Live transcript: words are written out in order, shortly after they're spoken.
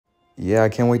Yeah, I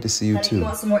can't wait to see you Honey, too. You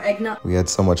want some more eggnog? We had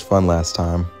so much fun last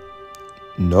time.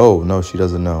 No, she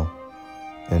doesn't know.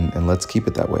 And let's keep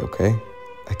it that way, okay?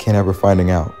 I can't have her finding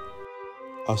out.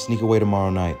 I'll sneak away tomorrow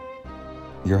night.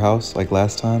 Your house, like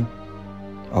last time?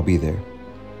 I'll be there.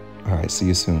 All right, see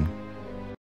you soon.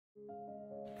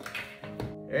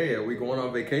 Hey, are we going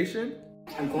on vacation?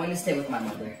 I'm going to stay with my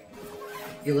mother.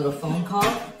 Your little phone call?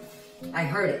 I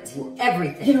heard it.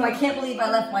 Everything. You know, I can't believe I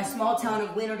left my small town of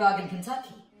Weinerdoggin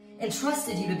Kentucky and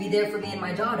trusted you to be there for me and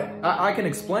my daughter. I can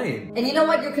explain. And you know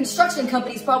what? Your construction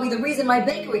company's probably the reason my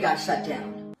bakery got shut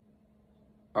down.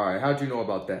 All right, how'd you know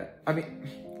about that? I mean,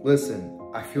 listen,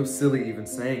 I feel silly even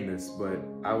saying this, but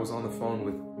I was on the phone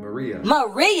with Maria.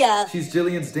 Maria? She's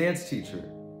Jillian's dance teacher.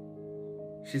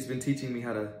 She's been teaching me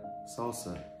how to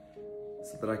salsa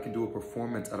so that I can do a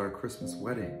performance at our Christmas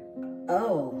wedding.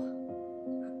 Oh.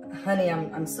 Honey,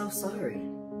 I'm so sorry.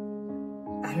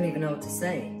 I don't even know what to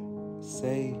say.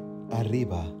 Say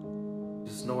arriba.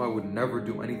 Just know I would never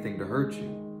do anything to hurt you.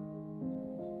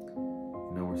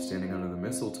 You know, we're standing under the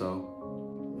mistletoe.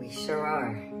 We sure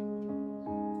are.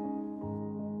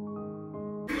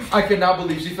 I cannot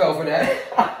believe she fell for that.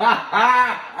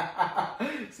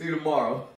 See you tomorrow.